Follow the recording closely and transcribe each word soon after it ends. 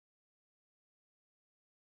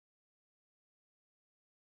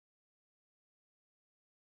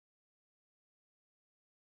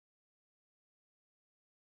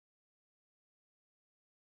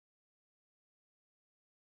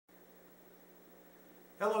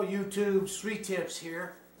Hello YouTube, Sreetips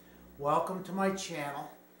here. Welcome to my channel.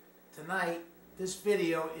 Tonight, this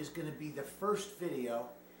video is going to be the first video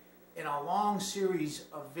in a long series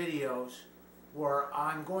of videos where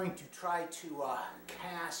I'm going to try to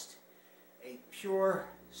cast a pure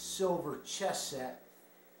silver chess set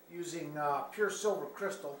using pure silver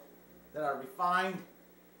crystal that I refined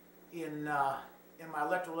in my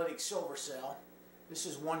electrolytic silver cell. This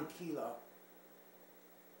is 1 kilo.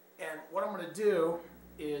 And what I'm going to do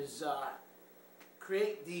is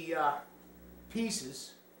create the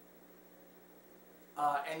pieces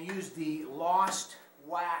and use the lost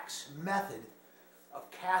wax method of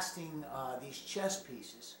casting these chess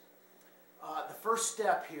pieces. The first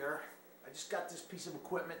step here, I just got this piece of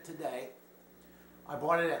equipment today. I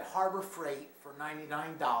bought it at Harbor Freight for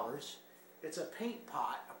 $99. It's a paint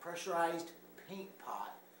pot, a pressurized paint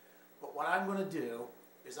pot. But what I'm going to do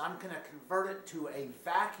is I'm going to convert it to a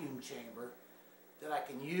vacuum chamber that I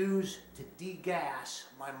can use to degas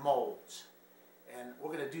my molds. And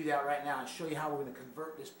we're going to do that right now and show you how we're going to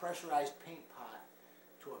convert this pressurized paint pot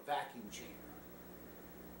to a vacuum chamber.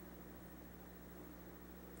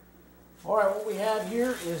 Alright, what we have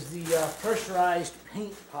here is the pressurized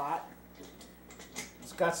paint pot.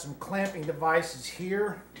 It's got some clamping devices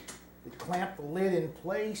here that clamp the lid in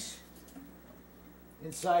place.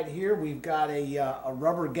 Inside here we've got a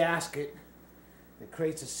rubber gasket that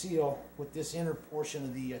creates a seal with this inner portion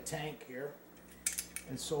of the tank here.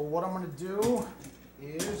 And so what I'm going to do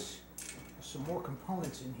is some more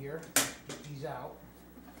components in here. Get these out.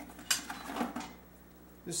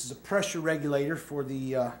 This is a pressure regulator for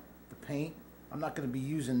the paint. I'm not going to be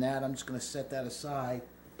using that. I'm just going to set that aside.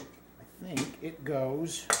 I think it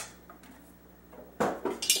goes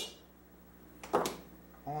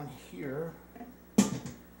on here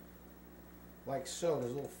like so.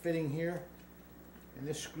 There's a little fitting here, and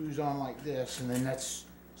this screws on like this, and then that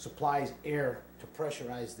supplies air to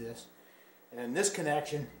pressurize this. And then this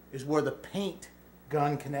connection is where the paint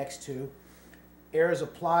gun connects to. Air is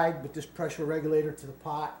applied with this pressure regulator to the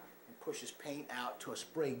pot and pushes paint out to a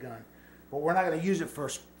spray gun. But we're not going to use it for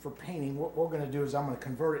painting. What we're going to do is I'm going to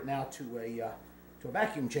convert it now to a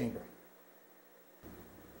vacuum chamber.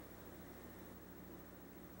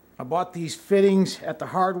 I bought these fittings at the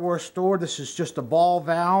hardware store. This is just a ball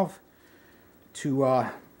valve to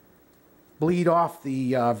bleed off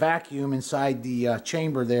the vacuum inside the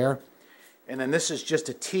chamber there. And then this is just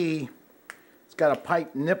a T. It's got a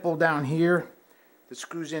pipe nipple down here that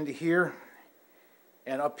screws into here.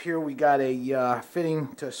 And up here we got a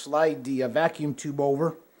fitting to slide the vacuum tube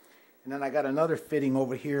over. And then I got another fitting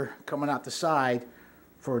over here coming out the side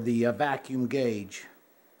for the vacuum gauge.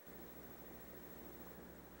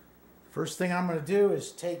 First thing I'm going to do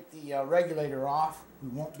is take the regulator off. We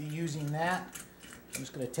won't be using that. I'm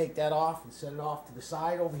just going to take that off and set it off to the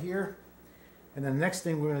side over here. And then the next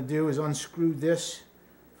thing we're going to do is unscrew this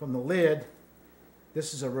from the lid.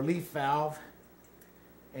 This is a relief valve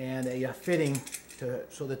and a fitting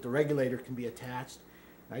so that the regulator can be attached.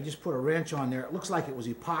 I just put a wrench on there. It looks like it was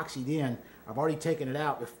epoxied in. I've already taken it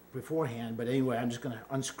out beforehand, but anyway, I'm just going to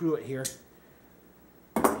unscrew it here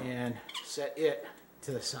and set it to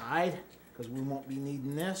the side because we won't be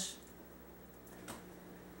needing this.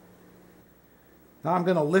 Now I'm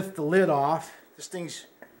going to lift the lid off. This thing's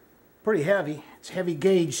pretty heavy. It's heavy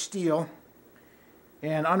gauge steel.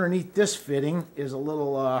 And underneath this fitting is a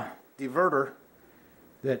little diverter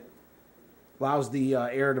that allows the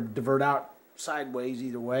air to divert out sideways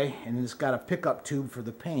either way. And it's got a pickup tube for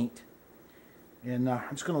the paint. And I'm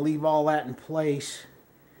just going to leave all that in place.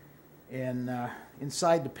 And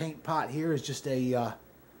inside the paint pot here is just a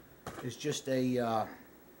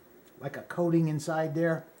like a coating inside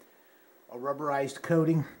there, a rubberized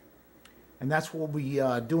coating, and that's what we'll be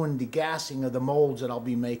doing degassing of the molds that I'll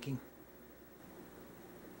be making.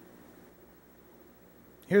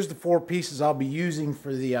 Here's the 4 pieces I'll be using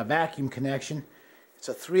for the vacuum connection. It's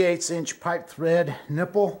a 3/8 inch pipe thread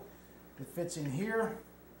nipple that fits in here.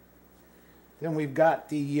 Then we've got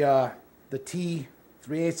the T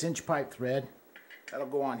 3/8 inch pipe thread. That'll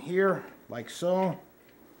go on here, like so.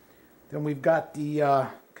 Then we've got the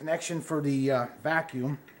connection for the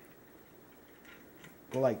vacuum.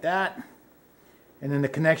 Go like that. And then the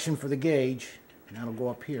connection for the gauge. And that'll go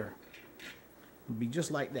up here. It'll be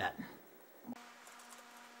just like that.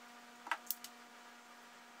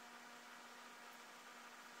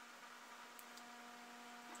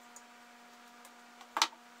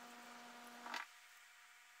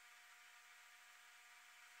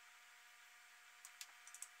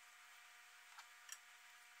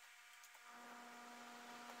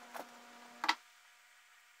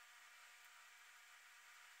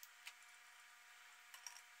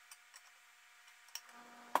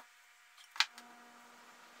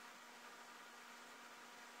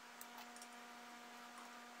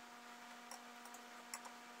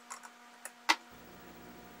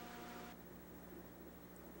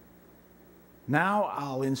 Now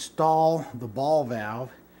I'll install the ball valve,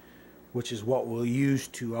 which is what we'll use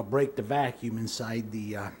to break the vacuum inside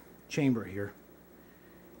the chamber here.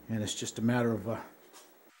 And it's just a matter of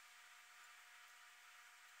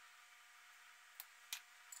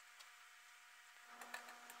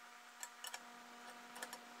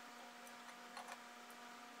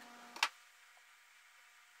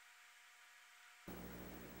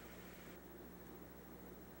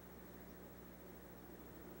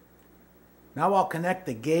now I'll connect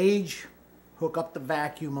the gauge, hook up the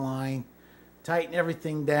vacuum line, tighten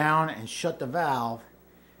everything down, and shut the valve,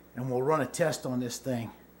 and we'll run a test on this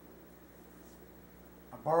thing.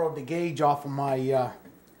 I borrowed the gauge off of my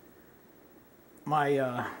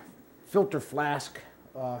filter flask,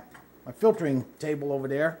 my filtering table over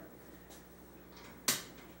there.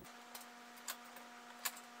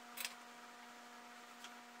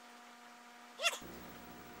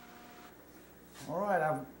 All right,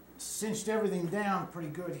 I've cinched everything down pretty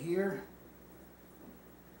good here.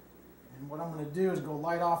 And what I'm going to do is go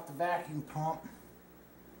light off the vacuum pump.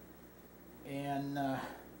 And I'm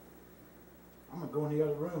going to go in the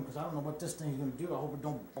other room because I don't know what this thing's going to do. I hope it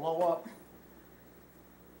don't blow up.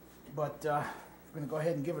 But I'm going to go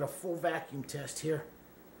ahead and give it a full vacuum test here.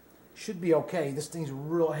 Should be okay. This thing's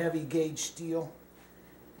real heavy gauge steel.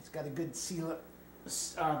 It's got a good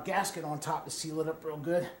gasket on top to seal it up real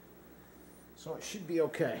good. So it should be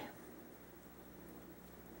okay.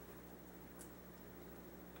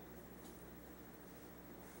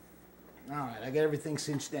 All right, I got everything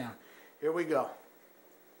cinched down. Here we go.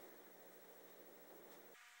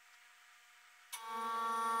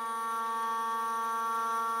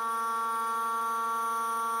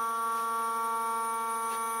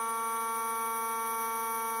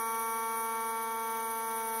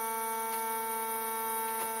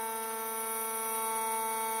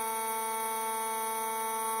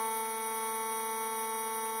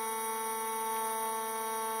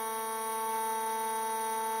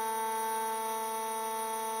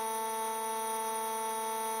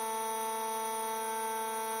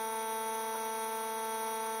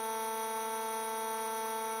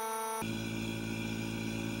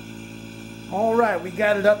 All right, we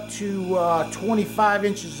got it up to 25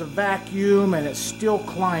 inches of vacuum, and it's still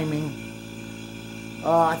climbing.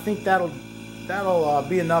 I think that'll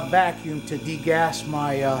be enough vacuum to degas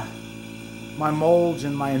my my molds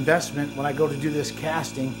and my investment when I go to do this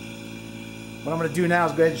casting. What I'm going to do now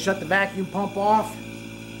is go ahead and shut the vacuum pump off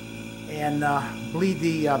and bleed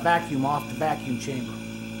the vacuum off the vacuum chamber.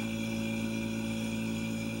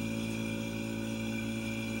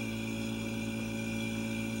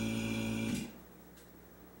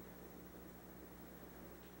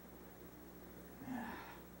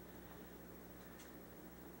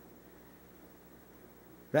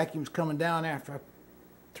 Vacuum's coming down after I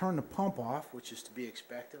turn the pump off, which is to be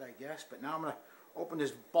expected, I guess. But now I'm going to open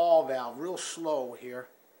this ball valve real slow here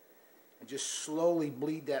and just slowly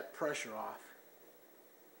bleed that pressure off.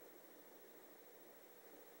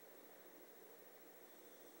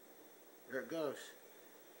 There it goes.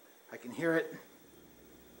 I can hear it.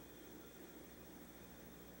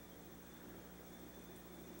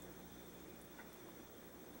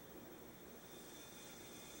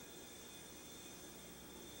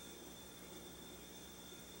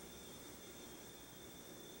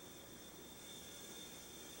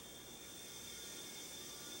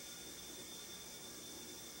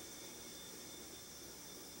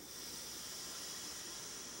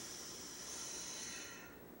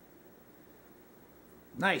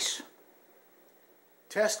 Nice.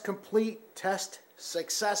 Test complete, test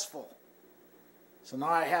successful. So now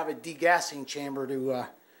I have a degassing chamber to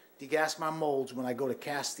degas my molds when I go to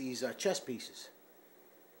cast these chess pieces.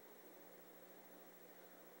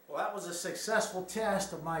 Well, that was a successful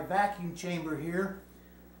test of my vacuum chamber here.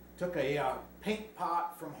 Took a paint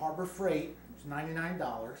pot from Harbor Freight, it was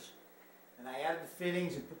 $99, and I added the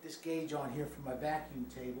fittings and put this gauge on here for my vacuum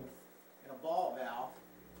table and a ball valve,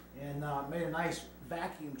 and made a nice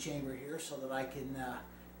vacuum chamber here so that I can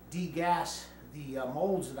degas the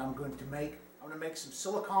molds that I'm going to make. I'm going to make some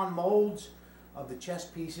silicone molds of the chess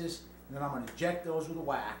pieces, and then I'm going to inject those with a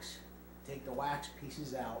wax, take the wax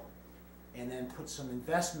pieces out, and then put some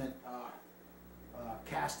investment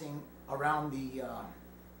casting around the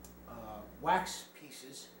wax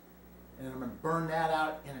pieces, and then I'm going to burn that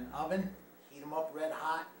out in an oven, heat them up red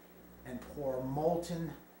hot, and pour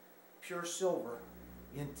molten pure silver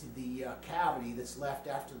into the cavity that's left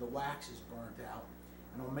after the wax is burnt out.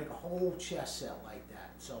 And I'll make a whole chess set like that.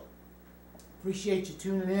 So appreciate you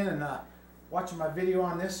tuning in and watching my video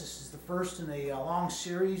on this. This is the first in a long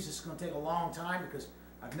series. This is going to take a long time because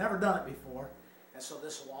I've never done it before. And so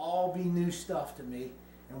this will all be new stuff to me,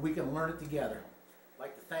 and we can learn it together. I'd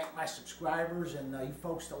like to thank my subscribers and you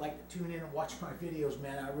folks that like to tune in and watch my videos,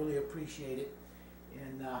 man. I really appreciate it.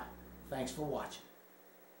 And thanks for watching.